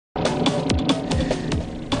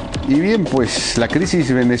Y bien, pues la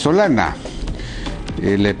crisis venezolana.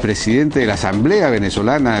 El presidente de la Asamblea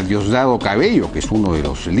venezolana, Diosdado Cabello, que es uno de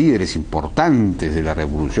los líderes importantes de la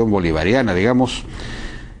revolución bolivariana, digamos,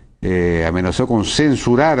 amenazó con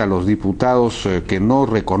censurar a los diputados que no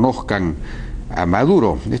reconozcan a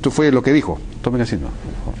Maduro. Esto fue lo que dijo. Tomen asiento,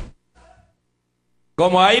 por favor.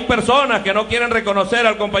 Como hay personas que no quieren reconocer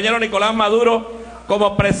al compañero Nicolás Maduro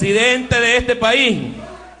como presidente de este país,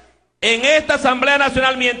 en esta Asamblea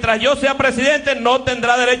Nacional, mientras yo sea presidente, no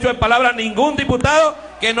tendrá derecho de palabra ningún diputado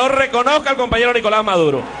que no reconozca al compañero Nicolás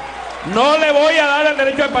Maduro. No le voy a dar el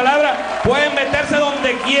derecho de palabra, pueden meterse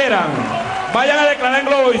donde quieran, vayan a declarar en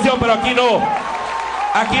Globovisión, pero aquí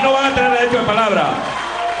no van a tener derecho de palabra.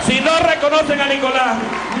 Si no reconocen a Nicolás,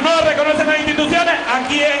 no reconocen a las instituciones,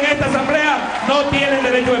 aquí en esta Asamblea no tienen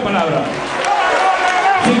derecho de palabra.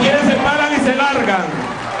 Si quieren se paran y se largan,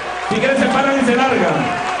 si quieren se paran y se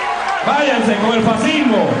largan. Váyanse con el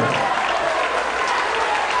fascismo.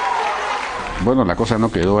 Bueno, la cosa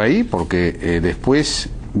no quedó ahí porque después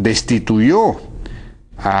destituyó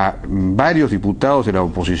a varios diputados de la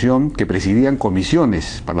oposición que presidían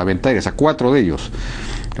comisiones parlamentarias, a 4 de ellos,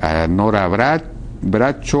 a Nora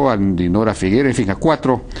Bracho, a Dinora Figuera, en fin, a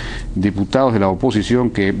 4 diputados de la oposición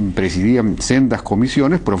que presidían sendas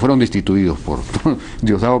comisiones, pero fueron destituidos por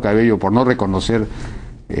Diosdado Cabello por no reconocer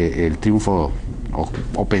el triunfo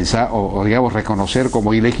o pensar o digamos reconocer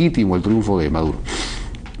como ilegítimo el triunfo de Maduro.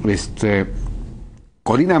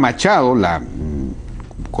 Corina Machado, la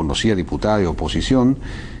conocida diputada de oposición,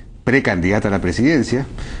 precandidata a la presidencia,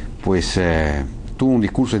 pues tuvo un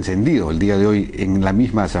discurso encendido el día de hoy en la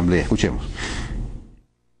misma asamblea. Escuchemos.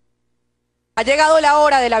 Ha llegado la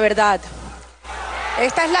hora de la verdad.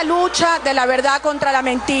 Esta es la lucha de la verdad contra la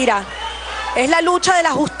mentira. Es la lucha de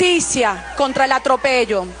la justicia contra el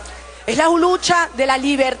atropello. Es la lucha de la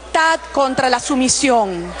libertad contra la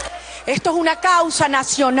sumisión. Esto es una causa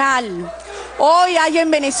nacional. Hoy hay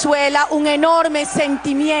en Venezuela un enorme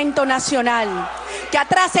sentimiento nacional que ha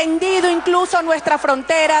trascendido incluso nuestras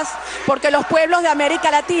fronteras porque los pueblos de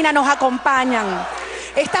América Latina nos acompañan.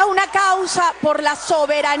 Esta es una causa por la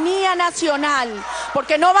soberanía nacional,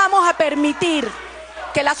 porque no vamos a permitir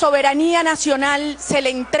que la soberanía nacional se le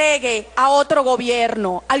entregue a otro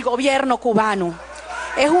gobierno, al gobierno cubano.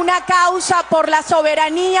 Es una causa por la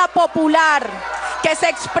soberanía popular que se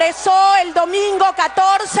expresó el domingo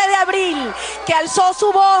 14 de abril, que alzó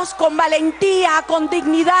su voz con valentía, con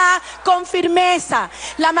dignidad, con firmeza.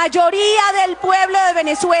 La mayoría del pueblo de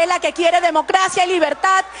Venezuela que quiere democracia y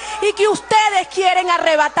libertad y que ustedes quieren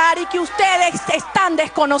arrebatar y que ustedes están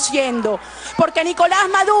desconociendo. Porque Nicolás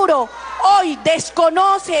Maduro hoy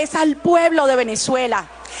desconoce al pueblo de Venezuela.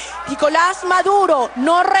 Nicolás Maduro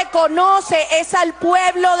no reconoce al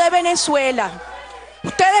pueblo de Venezuela.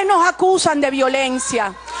 Ustedes nos acusan de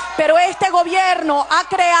violencia, pero este gobierno ha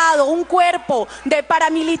creado un cuerpo de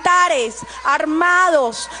paramilitares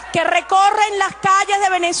armados que recorren las calles de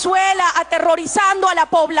Venezuela aterrorizando a la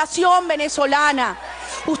población venezolana.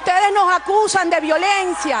 Ustedes nos acusan de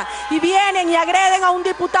violencia y vienen y agreden a un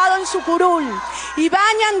diputado en su curul y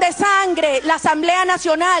bañan de sangre la Asamblea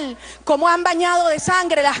Nacional como han bañado de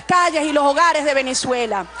sangre las calles y los hogares de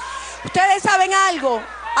Venezuela. Ustedes saben algo,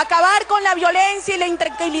 acabar con la violencia y la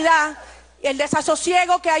intranquilidad y el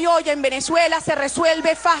desasosiego que hay hoy en Venezuela se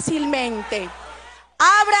resuelve fácilmente.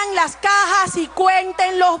 Abran las cajas y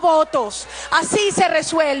cuenten los votos, así se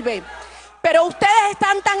resuelve. Pero ustedes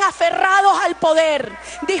están tan aferrados al poder,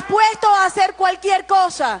 dispuestos a hacer cualquier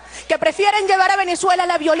cosa, que prefieren llevar a Venezuela a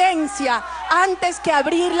la violencia antes que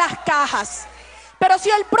abrir las cajas. Pero si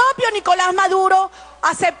el propio Nicolás Maduro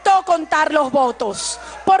aceptó contar los votos,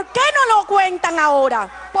 ¿por qué no lo cuentan ahora?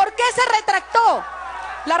 ¿Por qué se retractó?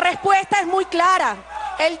 La respuesta es muy clara.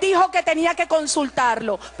 Él dijo que tenía que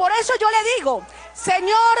consultarlo. Por eso yo le digo,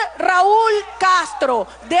 señor Raúl Castro,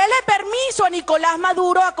 dele permiso a Nicolás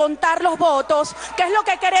Maduro a contar los votos, que es lo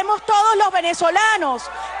que queremos todos los venezolanos.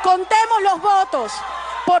 Contemos los votos.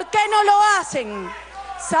 ¿Por qué no lo hacen?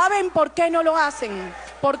 ¿Saben por qué no lo hacen?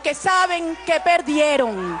 Porque saben que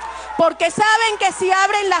perdieron. Porque saben que si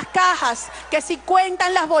abren las cajas, que si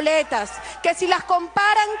cuentan las boletas, que si las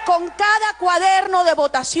comparan con cada cuaderno de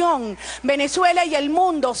votación, Venezuela y el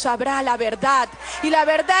mundo sabrá la verdad. Y la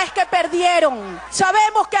verdad es que perdieron.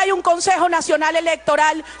 Sabemos que hay un Consejo Nacional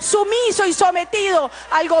Electoral sumiso y sometido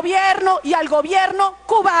al gobierno y al gobierno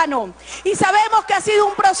cubano. Y sabemos que ha sido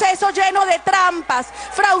un proceso lleno de trampas,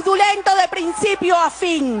 fraudulento de principio a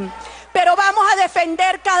fin. Pero vamos a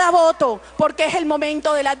defender cada voto porque es el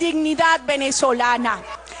momento de la dignidad venezolana.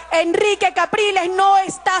 Enrique Capriles no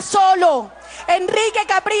está solo. Enrique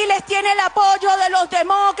Capriles tiene el apoyo de los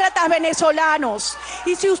demócratas patriotas venezolanos.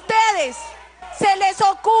 Y si ustedes se les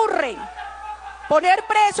ocurre poner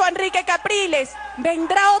preso a Enrique Capriles,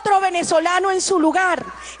 vendrá otro venezolano en su lugar.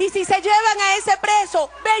 Y si se llevan a ese preso,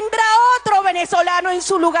 vendrá otro venezolano en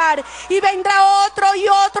su lugar. Y vendrá otro y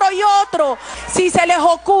otro y otro. Si se les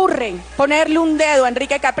ocurre ponerle un dedo a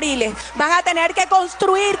Enrique Capriles, van a tener que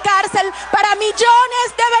construir cárcel para millones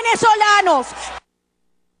de venezolanos.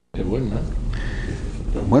 Qué bueno.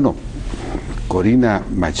 Bueno, Corina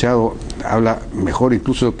Machado habla mejor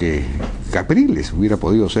incluso que Capriles hubiera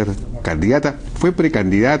podido ser candidata. Fue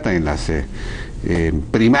precandidata en las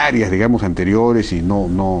primarias, digamos, anteriores y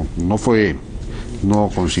no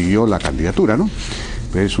consiguió la candidatura, ¿no?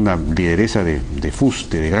 Pero es una lideresa de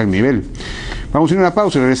fuste, de gran nivel. Vamos a ir a una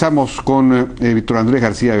pausa y regresamos con Víctor Andrés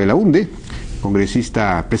García Belaúnde,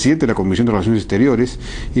 congresista, presidente de la Comisión de Relaciones Exteriores,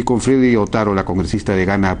 y con Freddy Otaro, la congresista de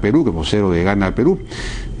Gana Perú, que vocero de Gana Perú.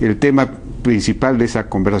 El tema principal de esa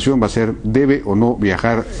conversación va a ser: ¿debe o no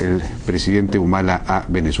viajar el presidente Humala a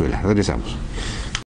Venezuela? Regresamos.